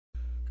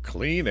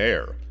Clean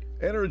air,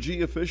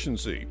 energy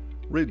efficiency,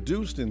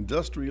 reduced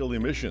industrial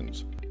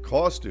emissions,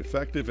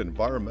 cost-effective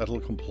environmental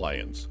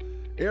compliance.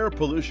 Air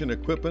pollution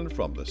equipment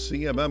from the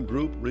CMM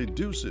Group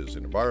reduces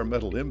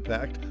environmental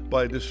impact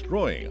by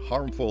destroying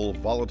harmful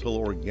volatile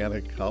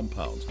organic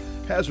compounds,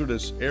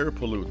 hazardous air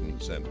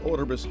pollutants, and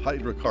odorous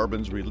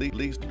hydrocarbons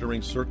released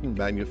during certain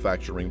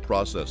manufacturing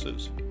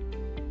processes.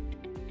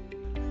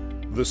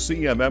 The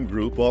CMM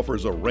Group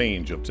offers a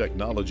range of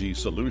technology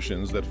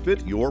solutions that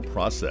fit your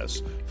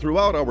process.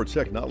 Throughout our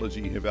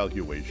technology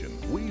evaluation,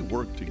 we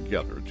work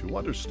together to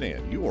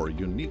understand your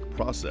unique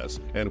process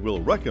and will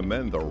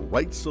recommend the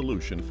right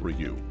solution for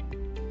you.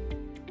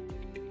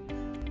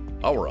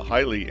 Our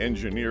highly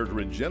engineered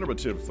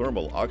regenerative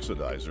thermal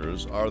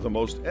oxidizers are the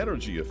most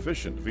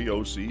energy-efficient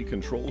VOC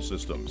control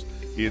systems.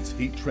 Its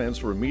heat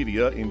transfer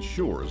media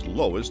ensures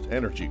lowest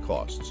energy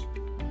costs.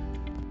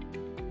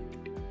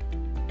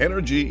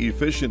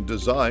 Energy-efficient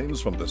designs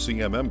from the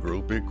CMM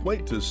Group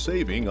equate to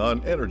saving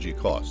on energy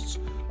costs.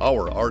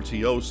 Our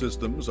RTO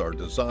systems are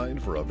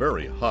designed for a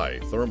very high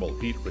thermal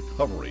heat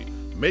recovery,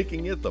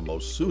 making it the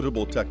most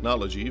suitable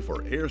technology for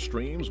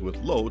airstreams with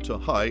low to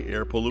high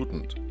air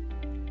pollutant.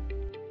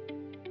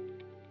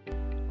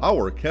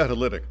 Our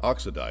catalytic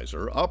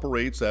oxidizer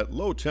operates at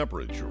low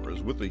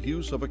temperatures with the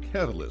use of a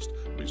catalyst,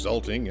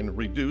 resulting in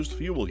reduced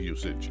fuel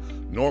usage.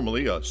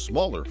 Normally a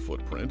smaller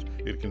footprint,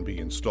 it can be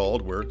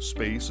installed where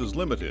space is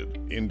limited,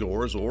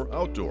 indoors or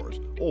outdoors,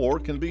 or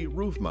can be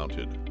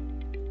roof-mounted.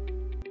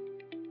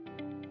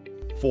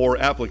 For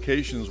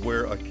applications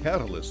where a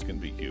catalyst can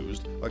be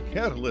used, a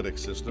catalytic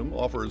system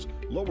offers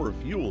lower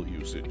fuel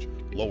usage,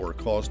 lower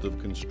cost of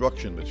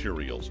construction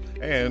materials,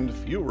 and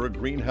fewer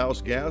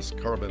greenhouse gas,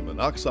 carbon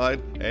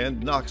monoxide,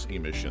 and NOx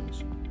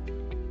emissions.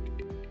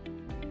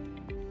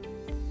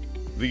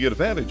 The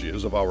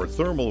advantages of our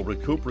thermal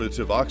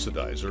recuperative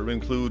oxidizer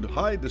include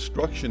high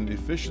destruction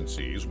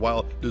efficiencies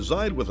while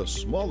designed with a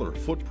smaller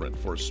footprint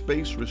for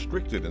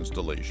space-restricted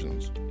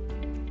installations.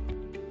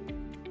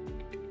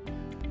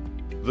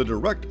 The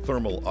direct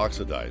thermal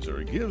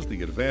oxidizer gives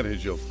the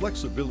advantage of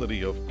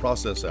flexibility of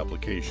process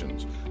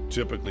applications,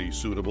 typically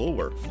suitable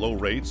where flow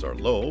rates are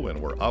low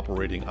and where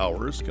operating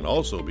hours can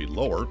also be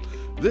lower.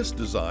 This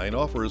design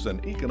offers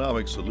an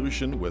economic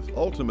solution with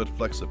ultimate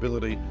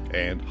flexibility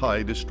and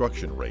high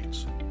destruction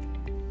rates.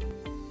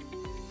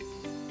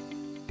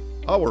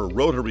 Our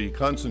Rotary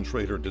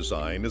Concentrator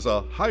design is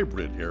a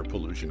hybrid air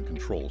pollution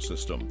control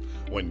system.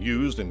 When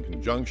used in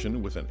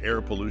conjunction with an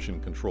air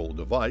pollution control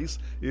device,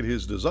 it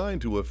is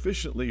designed to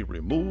efficiently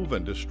remove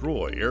and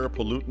destroy air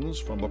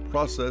pollutants from a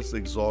process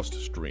exhaust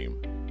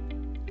stream.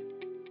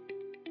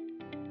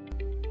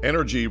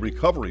 Energy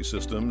recovery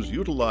systems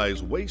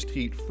utilize waste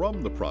heat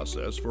from the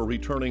process for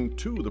returning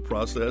to the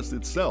process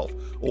itself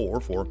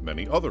or for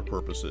many other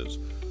purposes.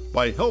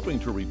 By helping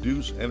to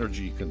reduce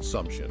energy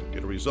consumption,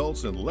 it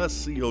results in less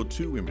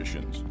CO2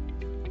 emissions.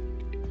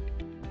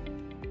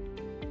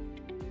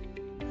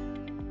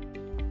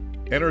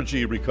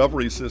 Energy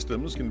recovery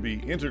systems can be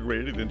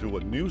integrated into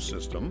a new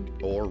system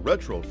or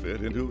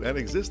retrofit into an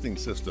existing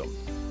system.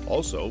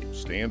 Also,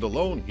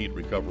 standalone heat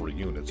recovery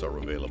units are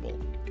available.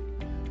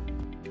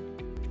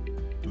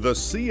 The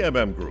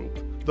CMM Group,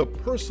 the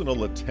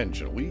personal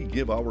attention we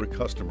give our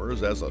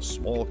customers as a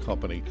small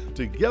company,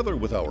 together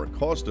with our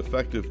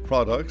cost-effective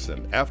products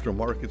and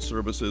aftermarket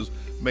services,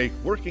 make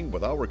working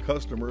with our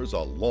customers a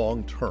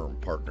long-term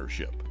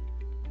partnership.